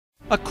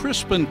A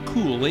crisp and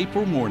cool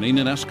April morning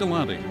in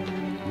Escalante.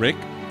 Rick,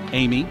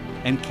 Amy,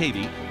 and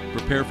Katie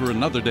prepare for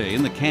another day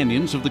in the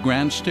canyons of the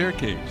Grand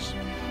Staircase.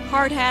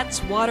 Hard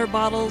hats, water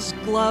bottles,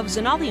 gloves,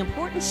 and all the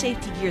important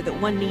safety gear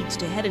that one needs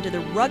to head into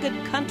the rugged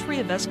country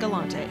of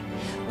Escalante.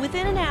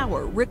 Within an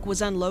hour, Rick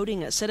was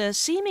unloading us at a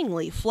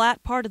seemingly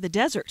flat part of the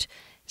desert.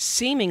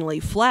 Seemingly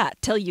flat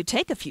till you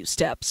take a few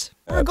steps.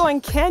 We're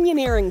going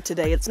canyoneering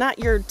today. It's not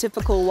your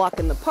typical walk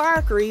in the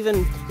park or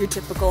even your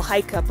typical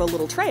hike up a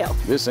little trail.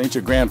 This ain't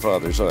your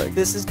grandfather's hike.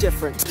 This is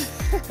different.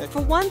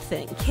 For one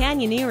thing,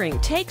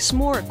 canyoneering takes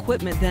more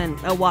equipment than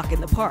a walk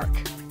in the park.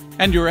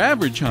 And your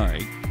average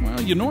hike, well,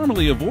 you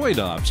normally avoid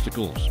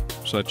obstacles,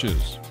 such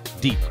as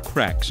deep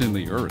cracks in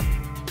the earth.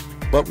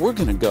 But we're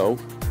gonna go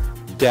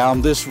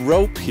down this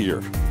rope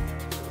here.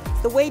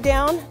 The way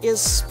down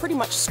is pretty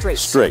much straight.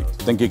 Straight.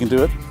 Think you can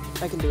do it?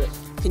 I can do it.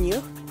 Can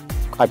you?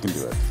 I can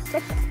do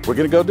it. We're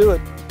gonna go do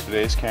it.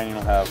 Today's canyon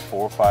will have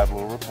 4 or 5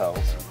 little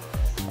rappels,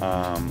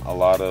 a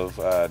lot of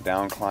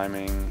down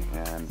climbing,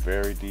 and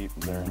very deep,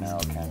 very narrow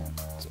canyon.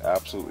 It's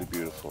absolutely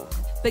beautiful.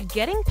 But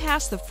getting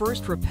past the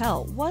first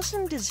rappel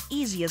wasn't as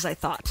easy as I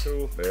thought.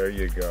 There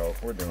you go.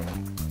 We're doing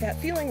it. That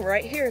feeling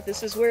right here,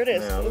 this is where it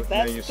is. Now,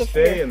 That's you the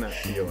stay fear. in that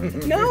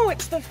feeling. No,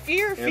 it's the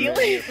fear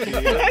feeling.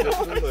 Just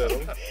a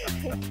little.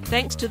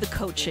 Thanks to the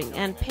coaching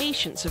and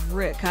patience of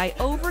Rick, I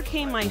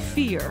overcame my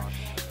fear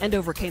and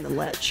overcame the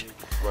ledge.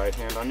 Right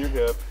hand on your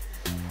hip,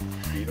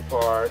 feet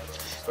apart,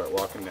 start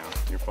walking down.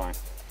 You're fine.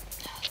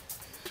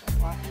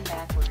 Walking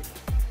backwards.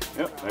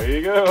 Yep,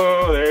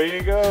 there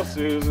you go,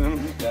 Susan.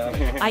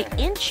 I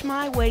inch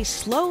my way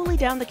slowly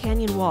down the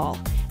canyon wall.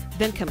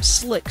 Then comes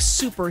slick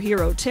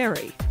superhero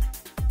Terry.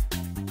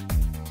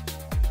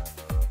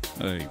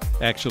 I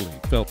actually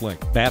felt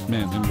like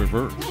Batman in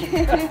reverse. All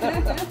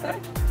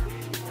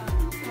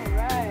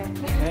right.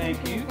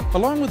 Thank you.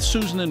 Along with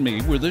Susan and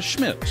me were the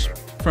Schmidts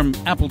from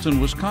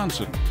Appleton,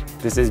 Wisconsin.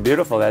 This is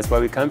beautiful. That's why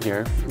we come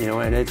here,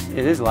 and it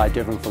is a lot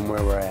different from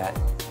where we're at.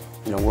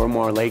 We're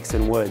more lakes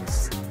and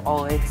woods.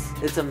 Oh,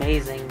 it's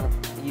amazing.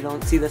 You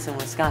don't see this in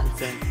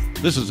Wisconsin.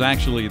 This is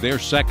actually their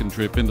second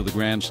trip into the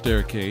Grand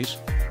Staircase.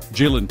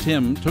 Jill and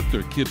Tim took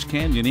their kids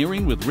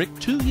canyoneering with Rick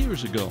 2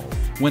 years ago,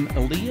 when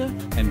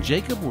Aaliyah and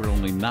Jacob were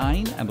only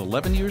 9 and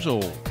 11 years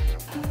old.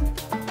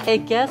 I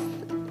guess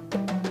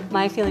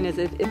my feeling is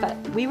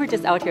if we were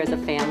just out here as a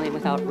family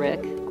without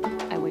Rick,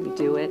 I wouldn't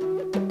do it.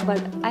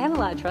 But I have a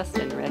lot of trust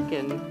in Rick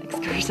and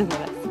excursions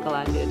at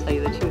Escalante, to tell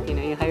you the truth.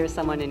 You hire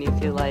someone and you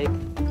feel like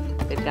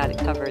they've got it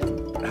covered.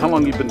 How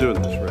long have you been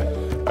doing this,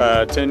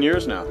 Rick? 10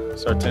 years now.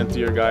 It's our 10th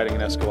year guiding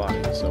in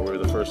Escalante, so we're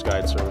the first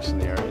guide service in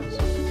the area.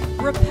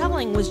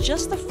 Rappelling was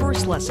just the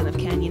first lesson of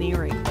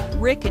canyoneering.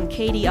 Rick and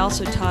Katie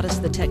also taught us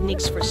the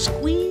techniques for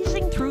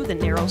squeezing through the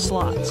narrow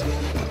slots.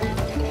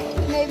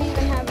 Maybe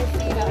even have your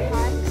feet up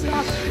high. See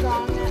how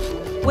strong that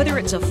is? Whether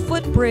it's a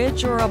foot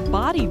bridge or a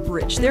body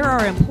bridge, there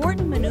are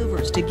important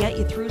maneuvers to get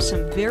you through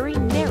some very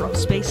narrow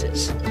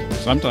spaces.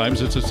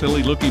 Sometimes it's a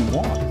silly-looking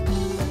walk.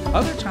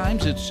 Other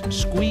times it's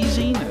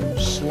squeezing and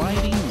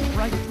sliding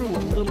right through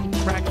a little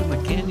crack in the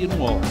canyon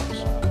walls.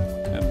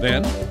 And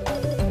then,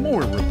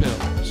 more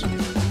rappels.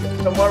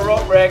 Some more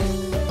rope, Rick.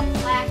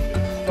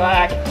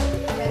 Slack.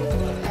 Okay,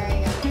 there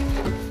you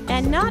go.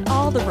 And not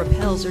all the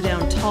rappels are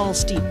down tall,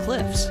 steep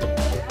cliffs.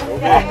 Go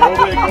big,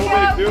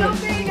 do Go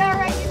it. big, all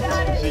right, you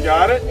got it. She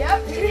got it?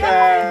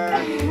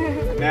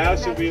 Yep. Now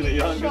she'll be the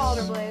Shoulder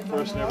youngest blades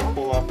person on ever to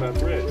pull off that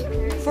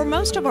bridge. For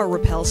most of our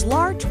rappels,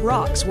 large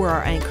rocks were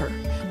our anchor.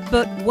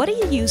 But what do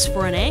you use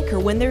for an anchor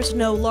when there's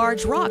no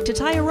large rock to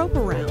tie a rope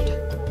around?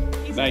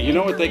 Now, you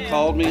know what they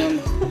called me on?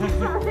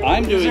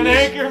 I'm doing He's an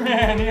this. anchor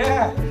man,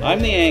 yeah.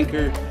 I'm the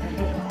anchor,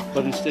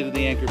 but instead of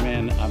the anchor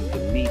man, I'm the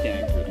meat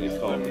anchor, they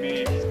call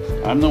me.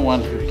 I'm the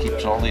one who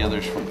keeps all the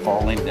others from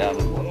falling down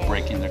and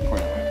breaking their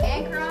crown.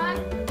 Anchor on.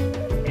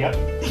 Yep,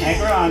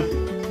 anchor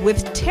on.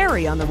 With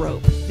Terry on the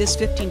rope, this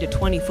 15 to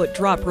 20 foot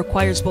drop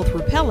requires both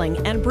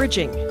rappelling and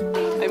bridging.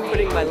 I'm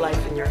putting my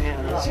life in your hands.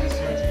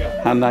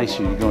 How nice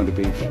are you going to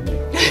be for me?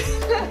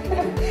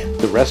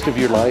 The rest of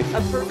your life?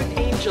 A perfect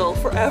angel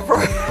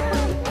forever.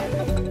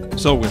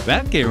 So with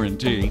that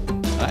guarantee,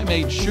 I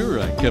made sure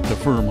I kept a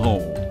firm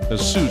hold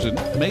as Susan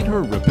made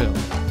her rappel.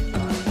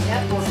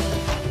 Yep.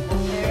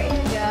 There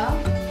you go.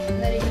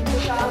 Then you can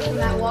push off from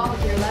that wall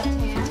with your left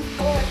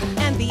hand.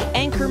 And the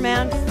anchor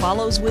man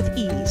follows with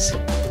ease.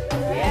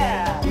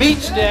 Yeah.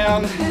 Meat's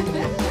down.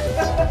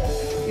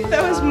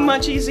 That was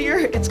much easier.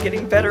 It's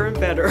getting better and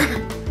better.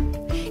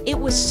 It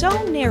was so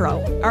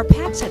narrow, our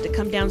packs had to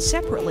come down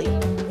separately,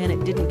 and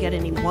it didn't get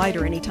any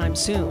wider anytime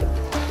soon.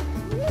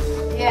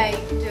 Yeah,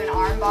 you can do an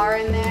arm bar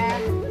in there.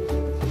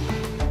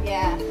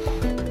 Yeah.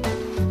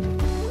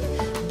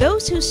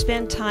 Those who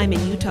spend time in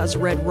Utah's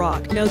Red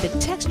Rock know the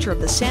texture of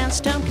the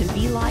sandstone can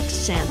be like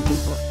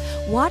sandpaper.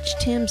 Watch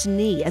Tim's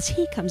knee as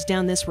he comes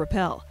down this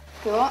rappel.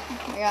 Cool.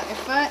 You got your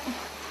foot.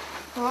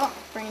 Cool.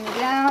 Bring it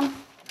down.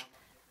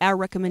 Our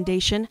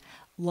recommendation,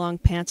 long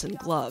pants and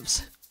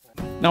gloves.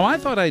 Now, I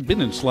thought I'd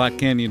been in slot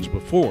canyons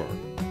before,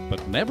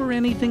 but never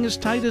anything as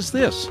tight as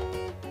this.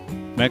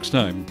 Next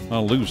time,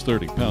 I'll lose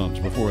 30 pounds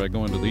before I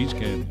go into these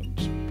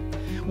canyons.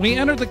 We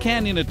entered the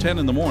canyon at 10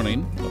 in the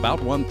morning. About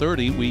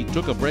 1:30, we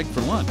took a break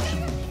for lunch.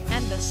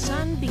 And the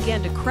sun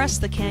began to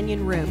crest the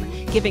canyon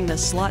rim, giving the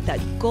slot that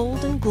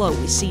golden glow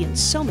we see in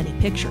so many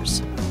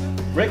pictures.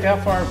 Rick, how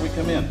far have we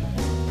come in?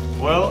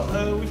 Well,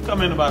 we've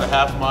come in about a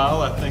half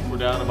mile. I think we're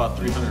down about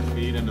 300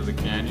 feet into the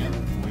canyon.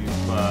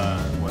 We've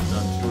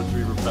done 2 or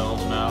 3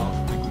 rappels now.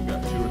 I think we've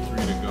got 2 or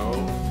 3 to go.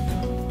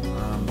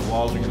 The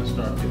walls are going to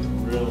start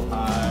getting real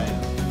high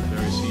and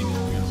very scenic.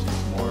 We're going to see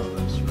some more of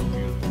this real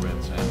beautiful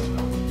red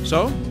sandstone.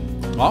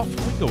 So, off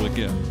we go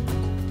again.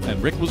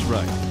 And Rick was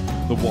right.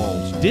 The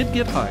walls did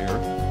get higher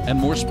and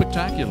more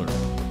spectacular.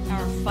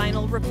 Our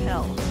final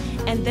rappel.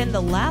 And then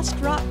the last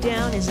drop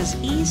down is as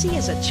easy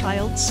as a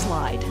child's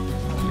slide.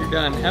 You're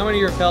done. How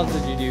many rappels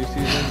did you do,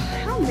 Susan?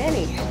 How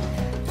many?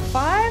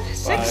 5?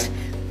 6?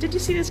 Did you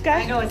see this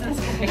guy? I know, it's this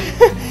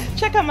guy.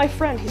 Check out my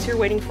friend. He's here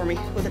waiting for me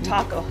with a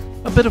taco.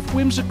 A bit of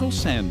whimsical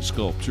sand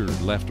sculpture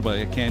left by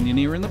a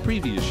canyoneer in the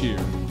previous year.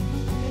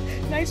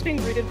 Nice being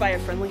greeted by a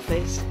friendly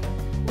face.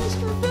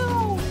 Mr.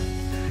 Bill!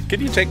 Can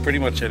you take pretty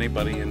much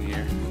anybody in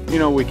here? You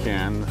know, we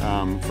can.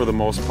 For the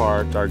most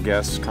part, our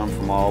guests come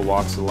from all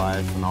walks of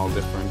life and all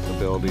different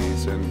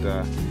abilities,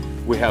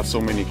 and we have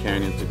so many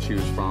canyons to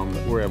choose from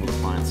that we're able to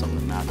find something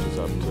that matches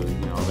up to,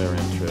 you know, their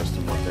interest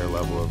and what their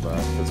level of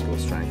physical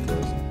strength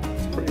is.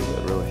 It's pretty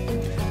good,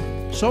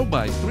 really. So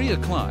by 3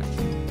 o'clock,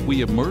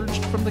 we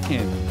emerged from the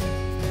canyon.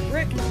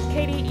 Rick,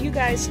 Katie, you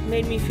guys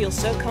made me feel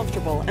so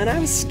comfortable, and I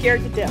was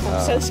scared to death.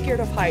 I'm so scared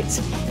of heights,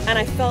 and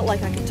I felt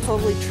like I could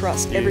totally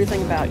trust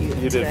everything about you.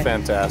 You did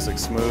fantastic.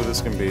 Smooth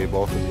as can be.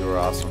 Both of you were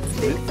awesome.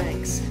 Big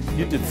thanks.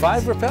 You did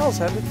 5 rappels.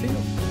 How did it feel?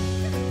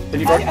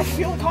 I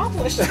feel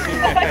accomplished.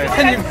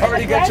 And you've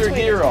already got your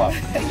gear off.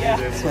 Yeah.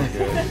 You did so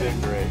good. You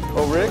did great.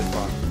 Oh, Rick,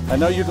 I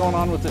know you're going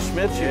on with the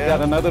Schmitz. You've got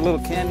another little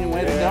canyon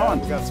way to go.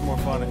 We've got some more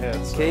fun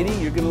ahead. So. Katie,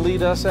 you're going to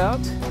lead us out?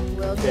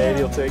 Will do.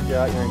 Katie will take you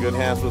out. You're in good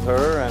hands with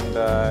her,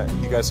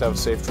 and you guys have a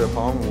safe trip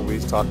home, and we'll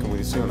be talking with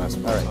you soon, I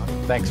suppose. All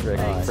right. Thanks, Rick.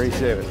 Right.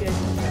 Appreciate it.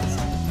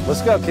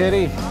 Let's go,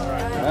 Katie. All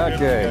right.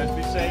 Okay.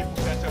 Be safe.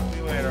 Catch up with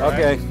you later.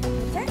 Okay.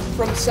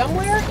 From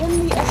somewhere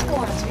in the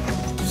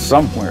Escalante.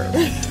 Somewhere.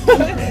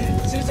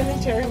 Susan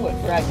and Terry Wood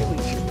for At Your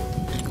Leisure.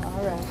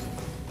 All right.